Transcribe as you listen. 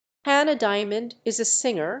Hannah Diamond is a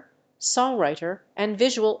singer, songwriter, and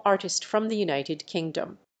visual artist from the United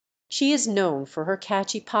Kingdom. She is known for her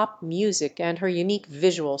catchy pop music and her unique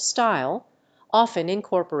visual style, often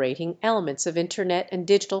incorporating elements of internet and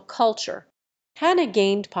digital culture. Hannah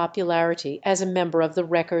gained popularity as a member of the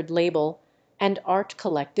record label and art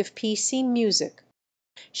collective PC Music.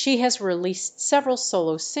 She has released several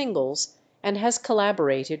solo singles and has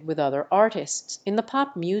collaborated with other artists in the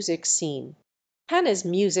pop music scene. Hannah's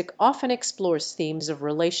music often explores themes of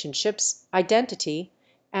relationships, identity,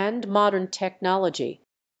 and modern technology.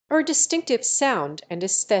 Her distinctive sound and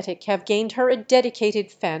aesthetic have gained her a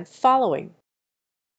dedicated fan following.